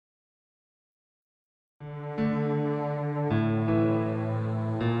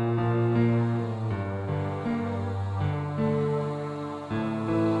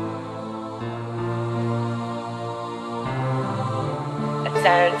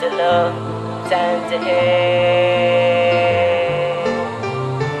time to love, time to hate.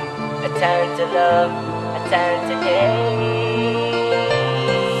 A time to love, a time to hate.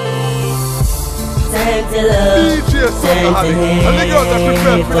 Time to love, time to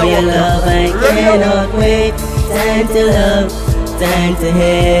hate. For your love I cannot wait. Time to love, time to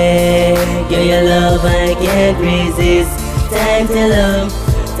hate. Girl, your love I can't resist. Time to love,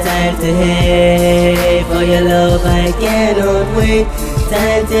 time to hate. For your love I cannot wait.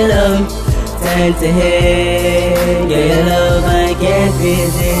 Time to love, time to hate. Girl, your love I can't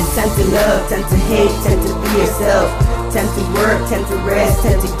resist. Time to love, time to hate, time to be yourself. Time to work, time to rest,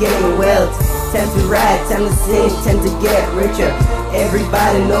 time to gain wealth. Time to ride, time to sing, time to get richer.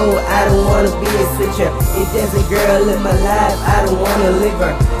 Everybody know I don't wanna be a switcher. If there's a girl in my life, I don't wanna leave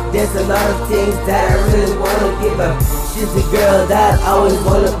her. There's a lot of things that I really wanna give her. She's the girl that always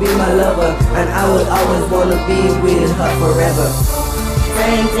wanna be my lover, and I would always wanna be with her forever.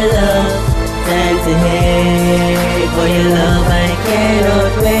 Time to love, time to hate. For your love I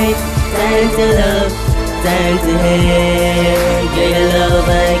cannot wait. Time to love, time to hate. Girl, your love I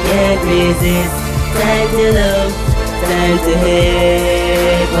can't resist. Time to love, time to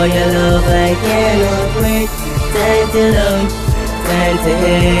hate. For your love I cannot wait. Time to love, time to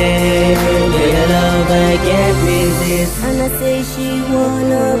hate. Girl, your love I can't resist. And I say she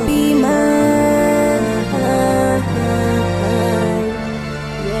wanna be mine.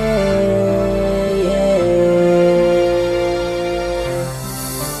 Yeah, yeah.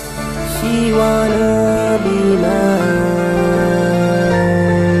 She wanna be mine.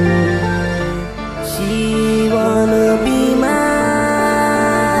 She wanna be mine.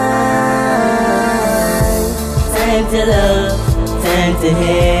 Time to love, time to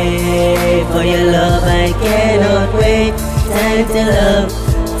hate. For your love I cannot wait. Time to love,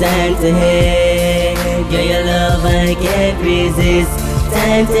 time to hate. Girl, your love I can't resist.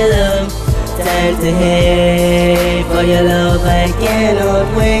 Time to love, time to hate. For your love I cannot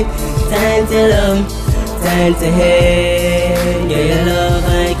wait. Time to love, time to hate. Girl, your love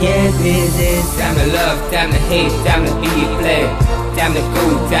I can't resist. Time to love, time to hate, time to be a player. Time to go,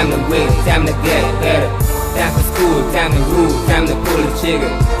 time to wait, time to get better. Time for school, time to rule, time to pull the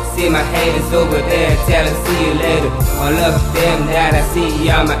trigger. See my haters over there, tell them see you later. All of them that I see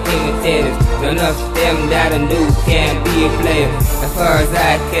are my imitators. None of them that I knew can be a player. As far as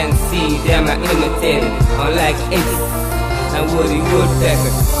I can see, them are imitated. Unlike Ace and Woody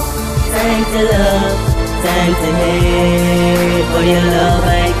Woodpecker. Time to love, time to hate. For your love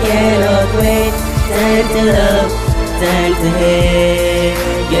I cannot wait. Time to love, time to hate.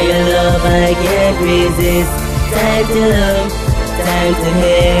 Girl, your love I can't resist. Time to love, time to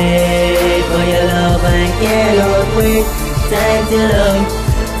hate. For your love I cannot wait. Time to love,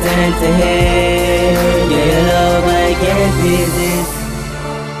 time to hate. Girl, your love I can't resist.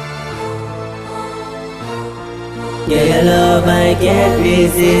 Girl, your love I can't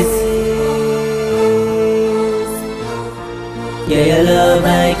resist. Girl, your love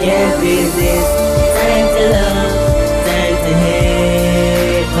I can't resist. Time to love, time to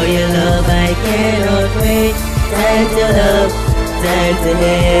hate. For your love I cannot wait. Time to love, time to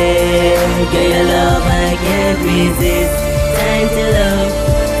hate. Girl, your love I can't resist. Time to love,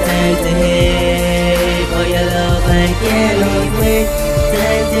 time to hate. For your love I cannot wait.